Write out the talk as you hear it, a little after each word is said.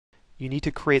you need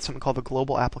to create something called the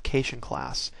global application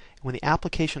class. When the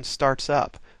application starts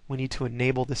up, we need to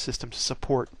enable the system to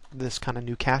support this kind of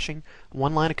new caching.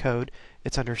 One line of code.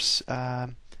 It's under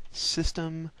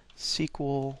system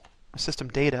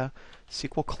data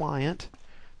SQL client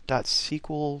dot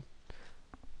SQL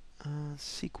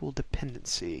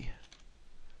dependency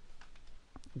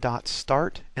dot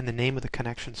start and the name of the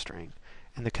connection string.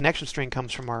 And the connection string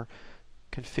comes from our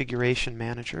configuration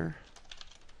manager.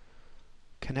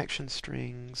 Connection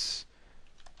strings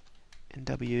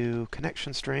NW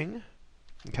connection string.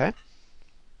 Okay.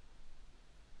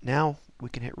 Now we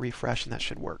can hit refresh and that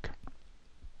should work.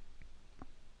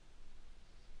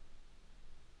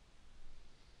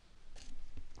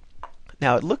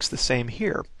 Now it looks the same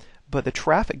here, but the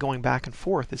traffic going back and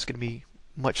forth is going to be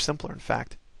much simpler. In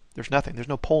fact, there's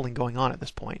no polling going on at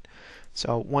this point.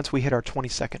 So once we hit our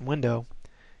 20-second window,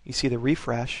 you see the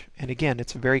refresh, and again,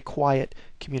 it's a very quiet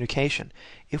communication.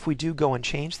 If we do go and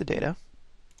change the data,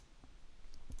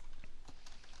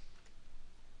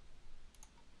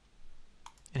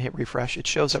 and hit refresh, it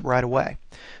shows up right away.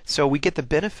 So we get the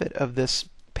benefit of this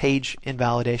page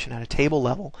invalidation at a table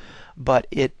level, but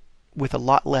it with a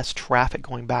lot less traffic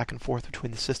going back and forth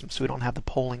between the systems, so we don't have the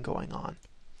polling going on.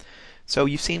 So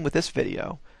you've seen with this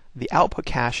video the output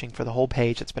caching for the whole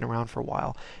page that's been around for a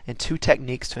while, and two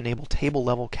techniques to enable table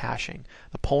level caching: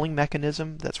 the polling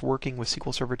mechanism that's working with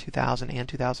SQL Server 2000 and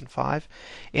 2005,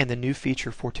 and the new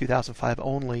feature for 2005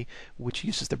 only, which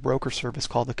uses the broker service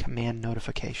called the command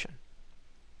notification.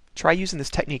 Try using this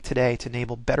technique today to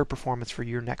enable better performance for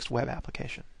your next web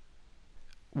application.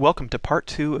 Welcome to part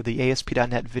 2 of the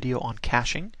ASP.NET video on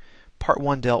caching. Part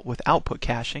 1 dealt with output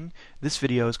caching. This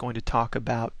video is going to talk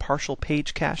about partial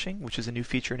page caching, which is a new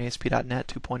feature in ASP.NET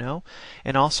 2.0,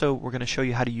 and also we're going to show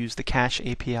you how to use the Cache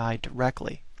API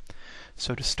directly.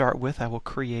 So to start with, I will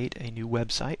create a new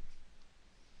website,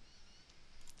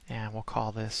 and we'll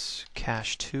call this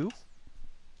Cache 2.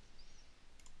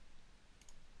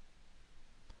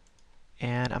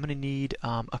 And I'm going to need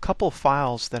a couple of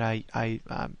files that I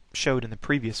showed in the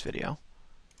previous video.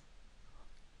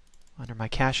 Under my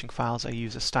caching files, I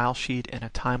use a style sheet and a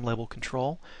time label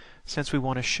control. Since we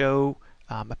want to show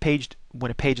a page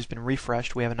when a page has been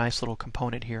refreshed, we have a nice little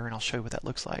component here, and I'll show you what that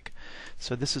looks like.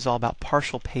 So this is all about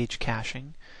partial page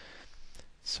caching.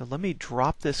 So let me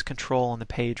drop this control on the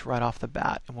page right off the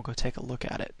bat, and we'll go take a look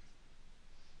at it.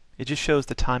 It just shows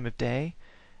the time of day,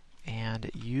 and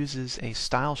it uses a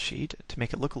style sheet to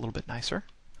make it look a little bit nicer.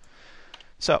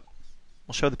 So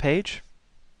we'll show the page.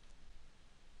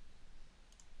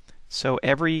 So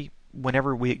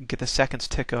whenever we get the seconds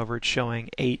tick over, it's showing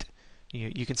 8.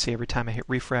 You can see every time I hit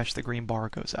refresh, the green bar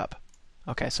goes up.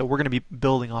 Okay, so we're going to be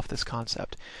building off this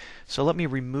concept. So let me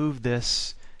remove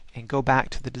this and go back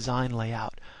to the design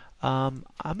layout. I'm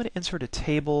going to insert a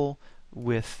table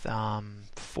with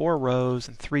 4 rows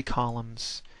and 3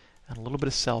 columns and a little bit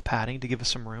of cell padding to give us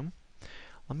some room.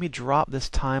 Let me drop this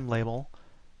time label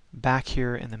back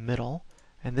here in the middle,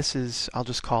 and this is, I'll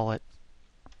just call it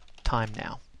time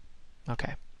now.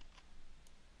 Okay.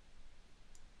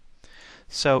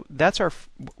 So that's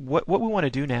what we want to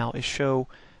do now is show.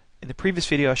 In the previous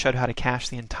video I showed how to cache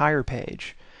the entire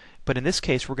page, but in this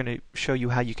case we're going to show you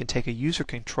how you can take a user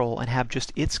control and have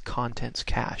just its contents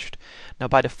cached. Now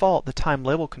by default the time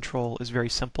label control is very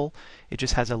simple. It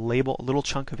just has a label, a little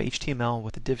chunk of HTML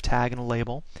with a div tag and a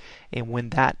label, and when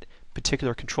that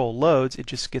particular control loads, it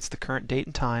just gets the current date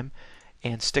and time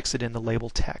and sticks it in the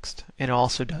label text. And it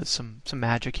also does some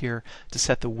magic here to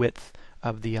set the width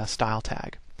of the style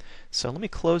tag. So let me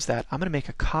close that. I'm going to make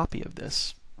a copy of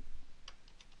this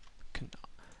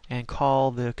and call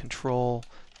the control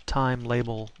time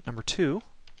label number 2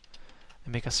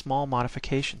 and make a small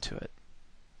modification to it.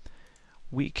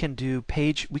 We can do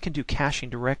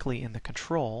caching directly in the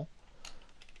control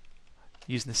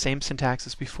using the same syntax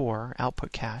as before,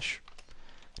 output cache.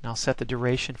 And I'll set the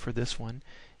duration for this one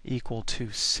equal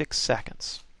to 6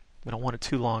 seconds. We don't want it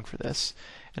too long for this.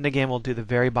 And again, we'll do the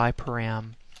vary by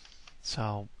param.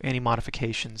 So any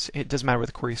modifications, it doesn't matter what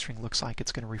the query string looks like,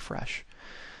 it's going to refresh.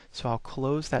 So I'll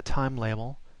close that time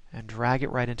label and drag it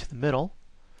right into the middle.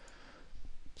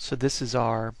 So this is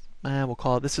our, we'll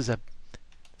call it, this is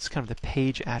kind of the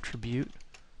page attribute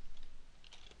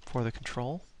for the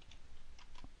control.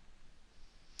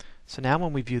 So now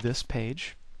when we view this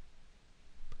page,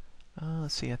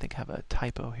 let's see, I think I have a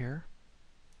typo here.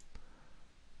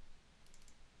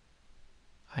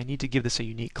 I need to give this a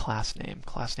unique class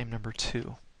name number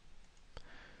 2.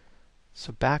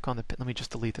 So back on the, let me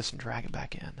just delete this and drag it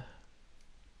back in.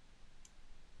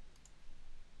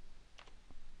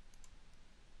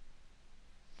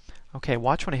 Okay,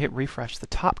 watch when I hit refresh. The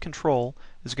top control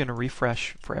is going to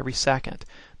refresh for every second.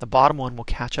 The bottom one will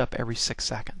catch up every 6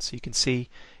 seconds. So you can see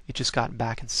it just got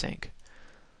back in sync.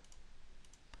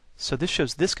 So this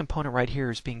shows this component right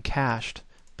here is being cached,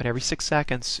 but every 6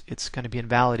 seconds it's going to be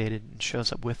invalidated and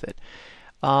shows up with it.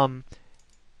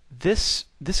 This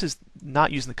is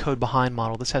not using the code behind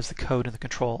model. This has the code and the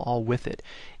control all with it.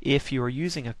 If you are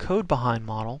using a code behind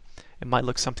model, it might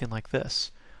look something like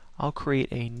this. I'll create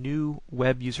a new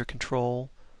web user control.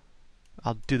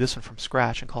 I'll do this one from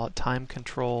scratch and call it time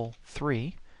control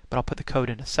 3, but I'll put the code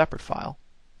in a separate file.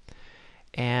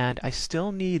 And I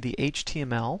still need the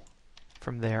HTML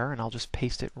from there, and I'll just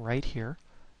paste it right here.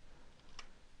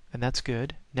 And that's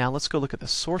good. Now let's go look at the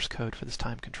source code for this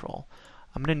time control.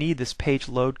 I'm going to need this page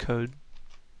load code,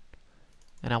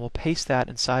 and I will paste that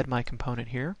inside my component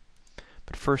here.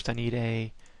 But first I need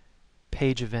a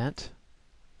page event.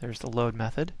 There's the load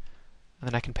method, and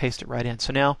then I can paste it right in.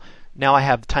 So now I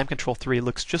have time control 3. It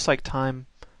looks just like time.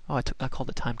 I called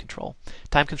it time control.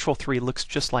 Time control 3 looks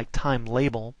just like time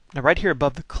label. Now right here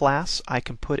above the class, I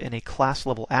can put in a class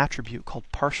level attribute called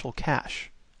partial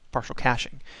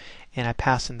caching. And I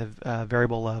pass in the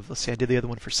variable of, let's say I did the other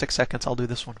one for 6 seconds, I'll do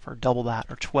this one for double that,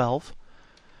 or 12.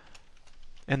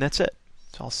 And that's it.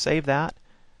 So I'll save that,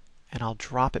 and I'll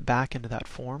drop it back into that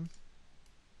form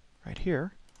right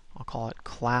here. I'll call it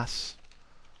class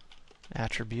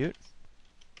attribute.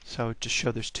 So just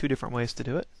show there's 2 different ways to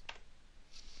do it.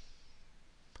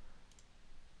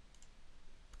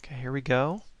 Okay, here we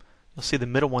go. You'll see the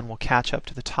middle one will catch up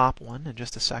to the top one in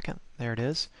just a second. There it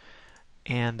is.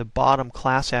 And the bottom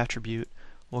class attribute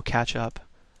will catch up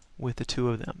with the 2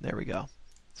 of them. There we go.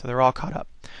 So they're all caught up.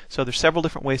 So there's several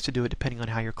different ways to do it depending on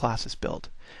how your class is built.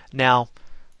 Now,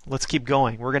 let's keep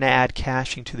going. We're going to add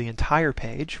caching to the entire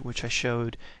page, which I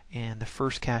showed in the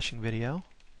first caching video.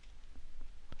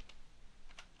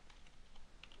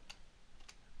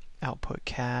 Output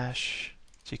cache.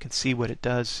 So you can see what it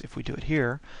does if we do it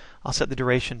here. I'll set the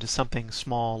duration to something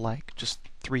small like just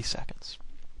 3 seconds.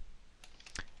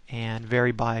 And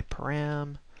vary by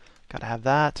param. Got to have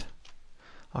that.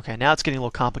 Okay, now it's getting a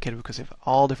little complicated because we have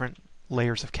all different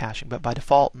layers of caching, but by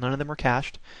default none of them are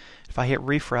cached. If I hit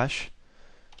refresh,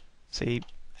 see,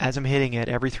 as I'm hitting it,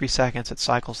 every 3 seconds it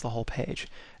cycles the whole page.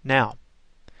 Now,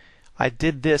 I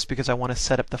did this because I want to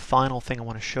set up the final thing I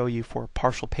want to show you for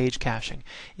partial page caching.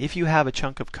 If you have a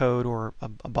chunk of code or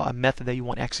a method that you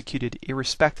want executed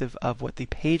irrespective of what the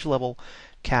page level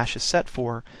cache is set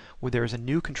for, where there is a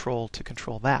new control to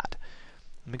control that.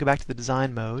 Let me go back to the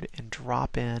design mode and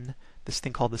drop in this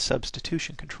thing called the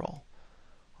substitution control.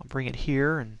 I'll bring it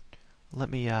here and let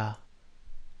me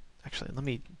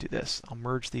do this. I'll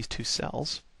merge these 2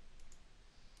 cells,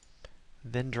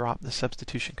 then drop the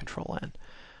substitution control in.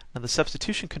 Now the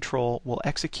substitution control will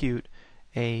execute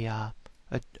some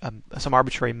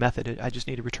arbitrary method. I just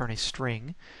need to return a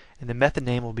string, and the method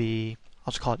name will be,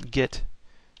 I'll just call it get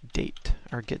date,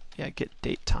 or get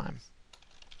date time.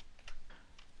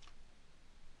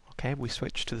 Okay, we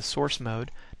switch to the source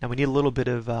mode. Now we need a little bit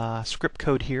of script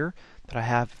code here that I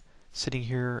have sitting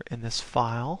here in this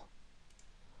file.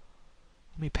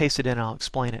 Let me paste it in and I'll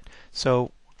explain it.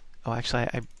 So, actually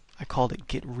I called it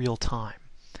get real time.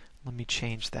 Let me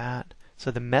change that.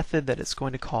 So the method that it's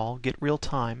going to call, get real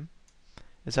time,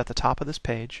 is at the top of this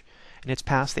page, and it's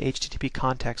passed the HTTP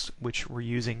context, which we're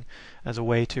using as a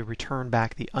way to return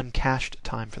back the uncached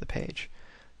time for the page.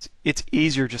 It's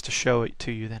easier just to show it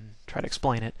to you than try to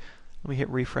explain it. Let me hit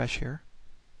refresh here.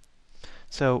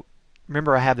 So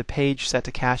remember, I have the page set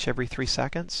to cache every 3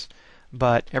 seconds,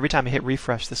 but every time I hit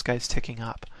refresh, this guy's ticking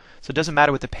up. So it doesn't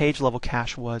matter what the page level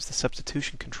cache was, the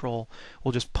substitution control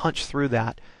will just punch through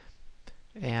that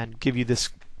and give you this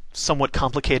somewhat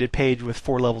complicated page with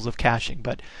 4 levels of caching.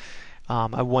 But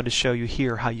I wanted to show you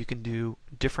here how you can do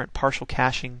different partial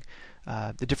caching,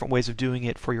 the different ways of doing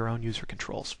it for your own user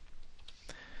controls.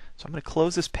 So I'm going to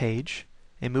close this page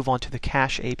and move on to the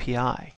Cache API.